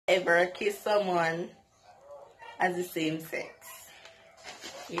ever kissed someone as the same sex?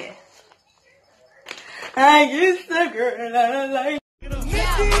 Yeah. I kissed a girl I like.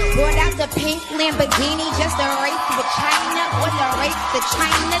 Brought out the pink Lamborghini, just a race with China. Was a race to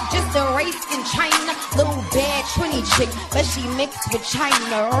China, just a race in China. Little bad Trini chick, but she mixed with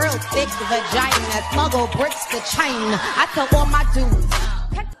China. Real thick vagina, smuggle bricks to China. I tell all my dudes.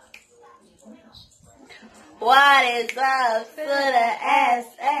 What is up to the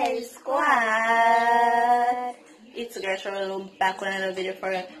SA squad? It's a girl Sheridon back with another video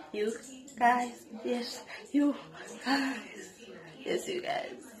for you guys. Yes, you guys. Yes, you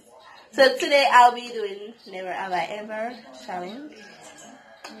guys. So today I'll be doing Never Have I Ever challenge.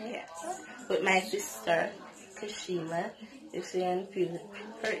 Yes. With my sister Kashima. You see in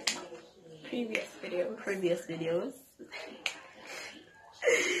previous videos.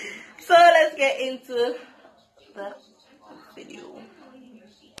 So let's get into the video.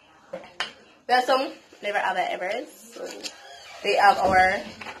 There's some Never Have I Ever's. So they have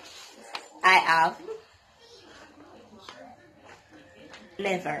I have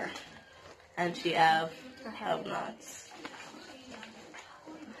never, and she have not.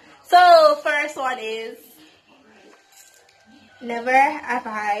 So first one is never have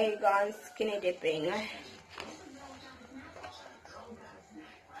I gone skinny dipping.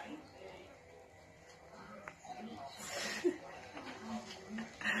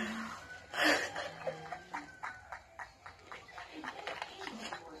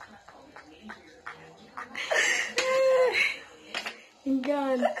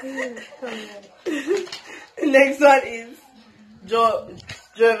 Next one is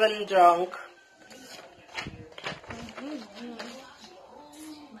driven drunk.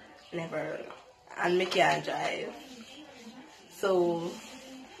 Never. And me can't drive. So,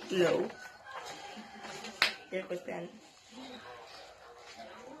 no. Your question.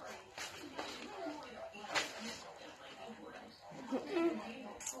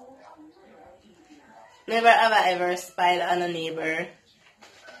 Never have I ever spied on a neighbor.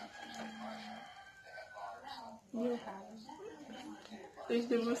 You have. Which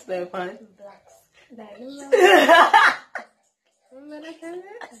the Muslim one? Blacks. Remember that time?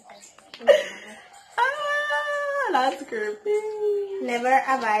 Ah, that's creepy. Never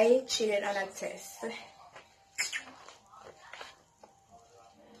have I cheated on a test.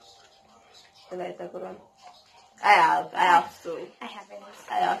 I have to. I haven't.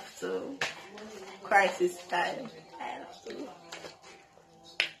 I have to. Crisis time. I have to.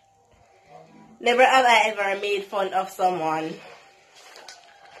 Never have I ever made fun of someone.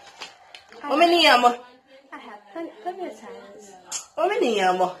 How many I have plenty of times. How many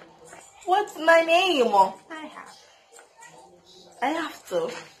What's my name? I have. I have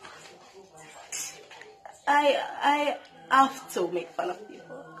to. I have to make fun of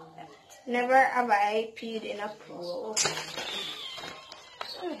people. Never have I peed in a pool.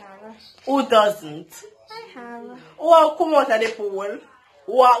 I have. Who doesn't? I have. Who come out of the pool,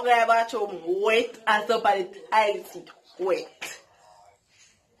 walk right back home, wet, and somebody ties it wet.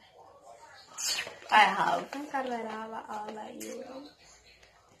 I have. I got that all that you.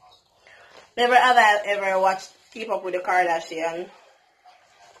 Never have I ever watched Keep Up with the Kardashians.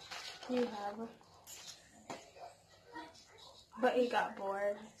 You have. But he got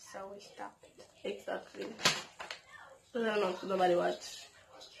bored, so we stopped. Exactly. I don't know if nobody watch.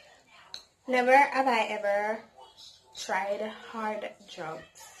 Never have I ever tried hard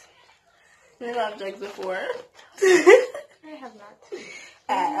drugs. Never have drugs before. I have not.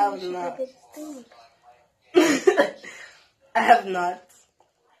 I have not. I have not.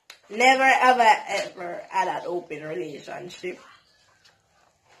 Never have I ever had an open relationship.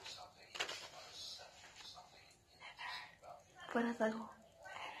 Where does I go?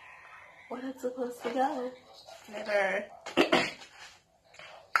 Where is it supposed to go? Never.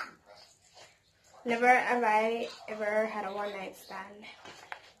 Never have I ever had a one-night stand.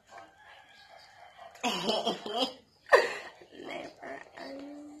 Never.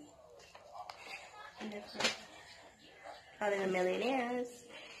 Not in a million years.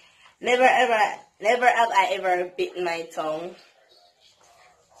 Never have I ever bitten my tongue.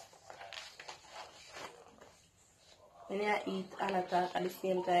 When I eat and attack at the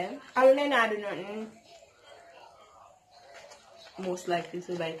same time, I'll not do nothing. most likely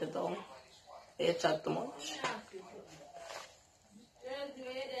to bite the tongue. They chat too much.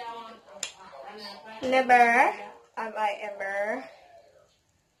 Never have I ever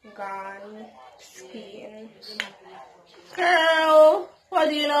gone skiing. Girl, what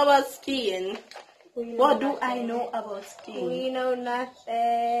do you know about skiing? What do I know about skiing? We know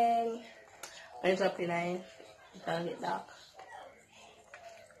nothing. When it's up in night, it's gonna get dark.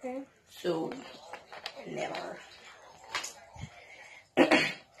 Okay. So, never.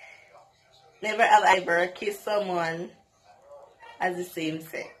 Never have I ever kissed someone as the same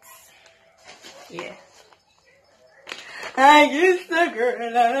sex. Yeah. I kissed a girl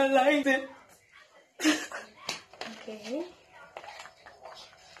and I liked it. Okay.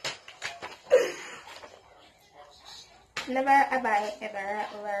 Never have I ever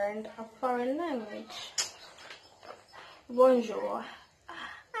learned a foreign language. Bonjour.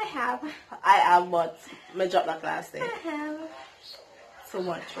 I have. I have, but I dropped the class there. I have. So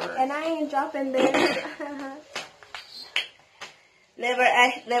much work. And I ain't dropping this. Never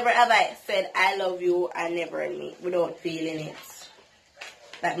have I said I love you and never mean without feeling it.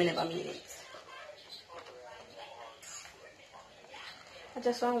 That me never mean it.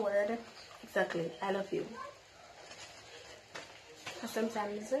 Just one word. Exactly. I love you.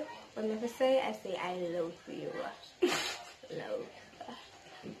 Sometimes when I say I love you. Love.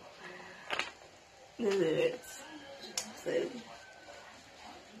 This is it. So,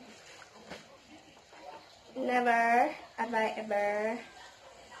 never have I ever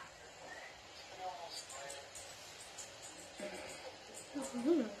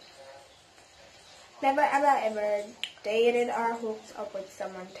never have I ever dated or hooked up with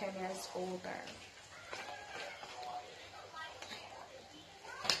someone 10 years older.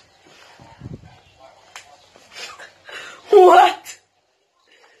 what?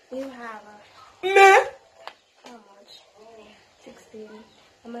 You have Meh. how much? 16.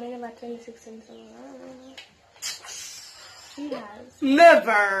 I'm gonna never 16. So she has.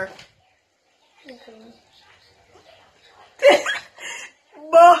 Never. Okay.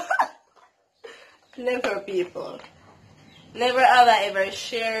 But never, people. Never have I ever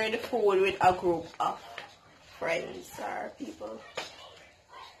shared food with a group of friends or people.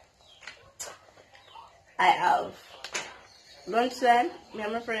 I have. Lunchtime, me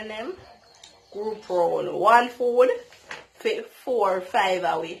and my friend them, group roll, one food, fit 4 or 5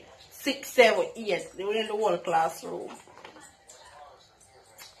 away, 6, 7, 8. They were in the whole classroom.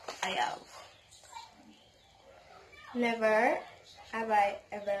 I have. Never have I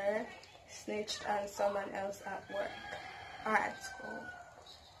ever snitched on someone else at work or at school.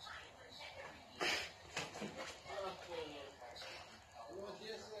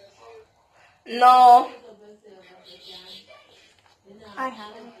 No. I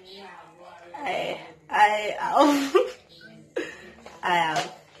haven't. I have. I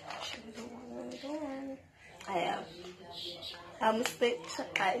have. I have. I'm snitch.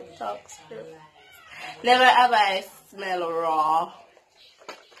 I talk still. Never have I smell raw.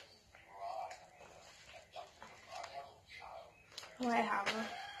 Oh, I have.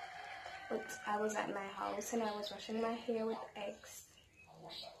 But I was at my house and I was washing my hair with eggs.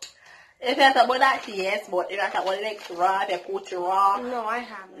 If you talk about that, yes, but if you talk about the next raw, if you put it raw, No, I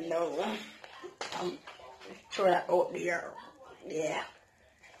haven't. no. Throw that out there. Yeah.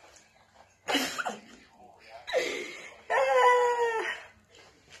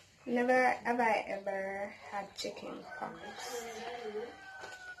 Never have I ever had chicken pox.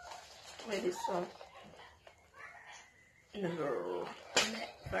 Wait, this one. No.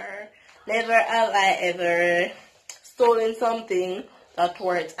 Never have I ever stolen something that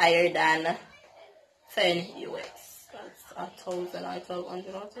worth higher than 10 US. That's 1,000 or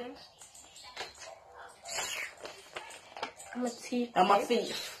 1,200 or something. I'm a thief. I'm a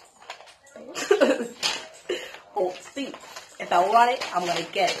thief. Oh, thief. If I want it, I'm gonna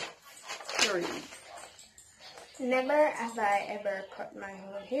get it. Period. Never have I ever cut my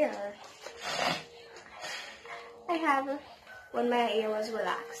own hair. I have. When my hair was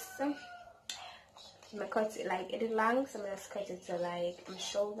relaxed. I cut it like it is long, so I just cut it to like my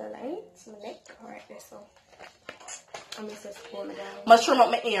shoulder length, my neck, right there. So I'm just pull it down. Must trim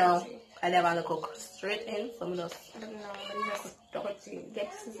up my hair. I never look cook straight in, so I'm just. I don't know, but you just cut it.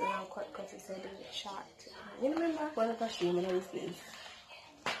 Get scissors and cut it so it is short. You remember? What if I show me those things?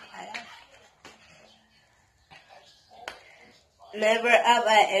 Never have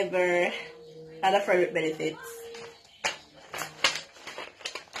I ever had a friend with benefits.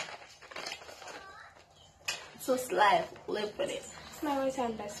 It's just life. Live with it. It's my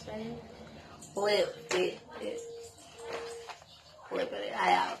one-time best friend. Live with it. Live with it. I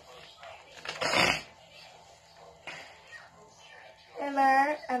have.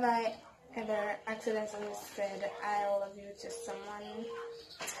 Never have I ever accidentally said I love you to someone.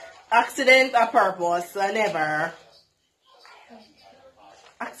 Accident or purpose? Never.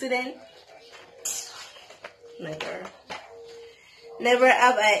 Accident? Never. Never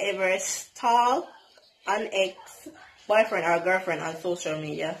have I ever stalked an ex-boyfriend or girlfriend on social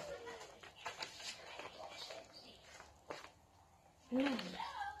media. No.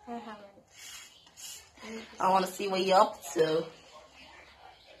 I want to see what you're up to.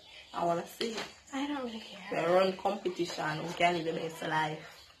 I want to see. I don't really care. We run competition. We can live the best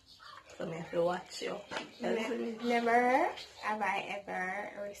life. So I have to watch you. Never have I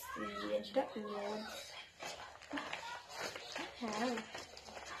ever received nudes. I have.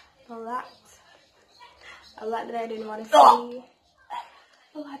 A lot. A lot that I didn't want to see.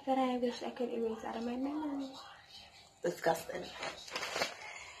 A lot that I wish I could erase out of my memory. Disgusting.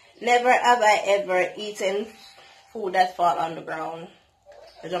 Never have I ever eaten food that fall on the ground.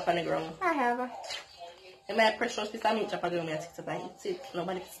 I drop on the ground. I have. In my precious piece of meat, drop on the ground, I take it and eat it.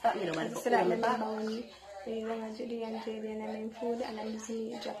 Nobody can stop me, nobody can hold me back. They go and Judy and JD and I make food and I'm just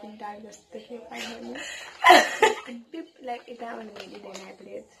meat dropping down just taking it by hand. Like it I want to make it in my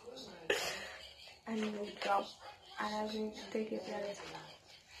plate. And we drop and I will take it and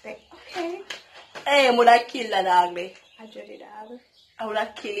like, okay. Hey, I would have killed that dog there. I Judy dog. I would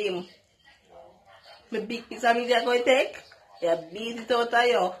have killed him. My big piece of meat you're going to take, you beat it out of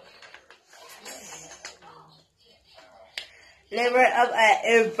you. Never have I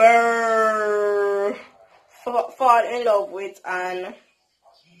ever fall in love with an...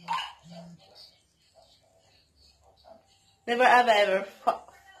 Never have I ever fell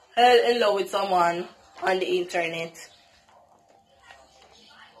in love with someone on the internet.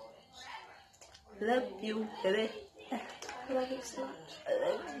 Love you, baby. I love you so much. I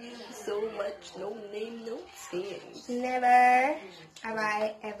love you so much. No name, no sense. Never have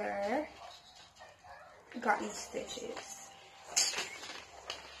I ever gotten stitches.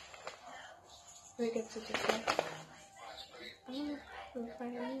 We get stitches.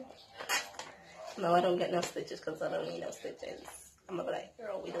 No, I don't get no stitches because I don't need no stitches. I'm gonna be like,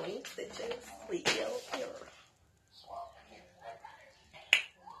 girl, we don't need stitches. We here.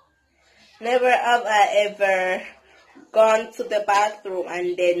 Never have I ever gone to the bathroom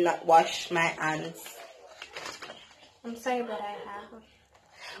and then not wash my hands. I'm sorry, but I have.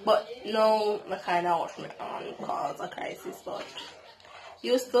 But no, I kind of wash my hands cause a crisis, but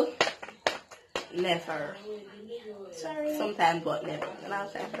used to. Never. Sorry. Sometimes, but never. And I'll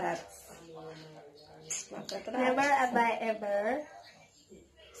say that. Never have I ever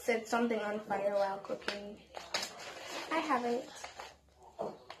set something on fire while cooking. I haven't.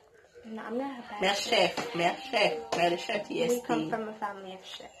 No, I'm not a bad Me a chef. Me the chef, yes. We come from a family of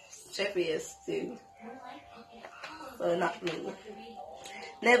chefs. Chef, yes, too. So not me.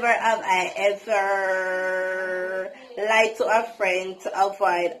 Never have I ever lied to a friend to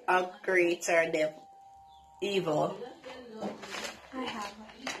avoid a greater evil. I have.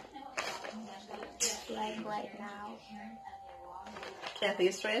 Like right now. Can't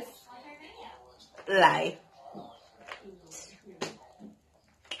feel stress? Lie.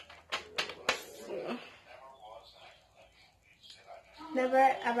 Never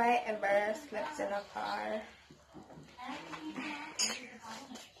have I ever slept in a car.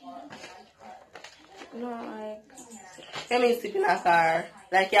 No, like... I mean sleep in a car.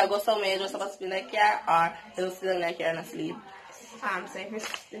 Like you go somewhere, you just supposed to be in a car, or you just sit in a car and asleep. So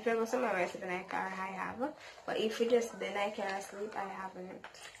if you go somewhere where I sleep in a car, I have. But if you just sit in a car and sleep, I haven't.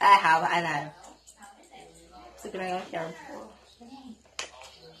 I have, and I sleep in a car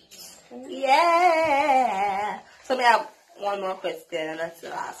before. Yeah! So I have one more question, and that's the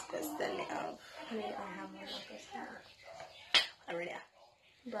last question we have. I have one more question. Already.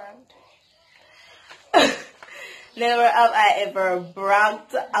 Bragged. Never have I ever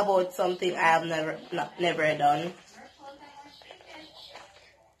bragged about something I have never done.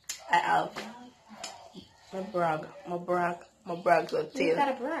 I have. My brag to tell. You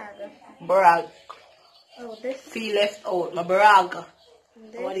gotta brag. Brag. Oh, this. Feel left out. My brag.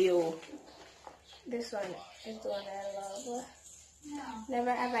 This, What do you? This one is the one I love.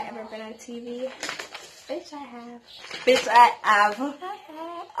 Never have I ever been on TV. Bitch, I have. Bitch, I have.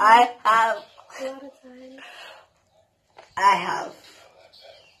 I have. A lot of times. I have.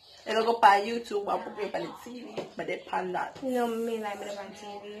 I don't go by YouTube or put me on the TV, but they pan that. You know me, like me on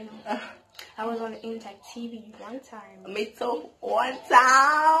TV. I was on Intact TV one time. Me too. One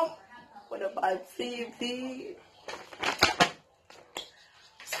time. What about TV?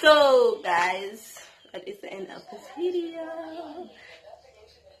 So, guys, that is the end of this video.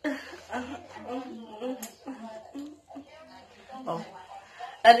 Oh.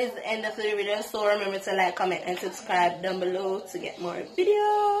 That is the end of the video, so remember to like, comment, and subscribe down below to get more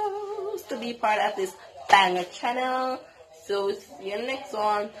videos, to be part of this banger channel. So, see you in the next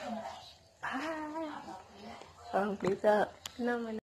one. Bye. Peace out. No,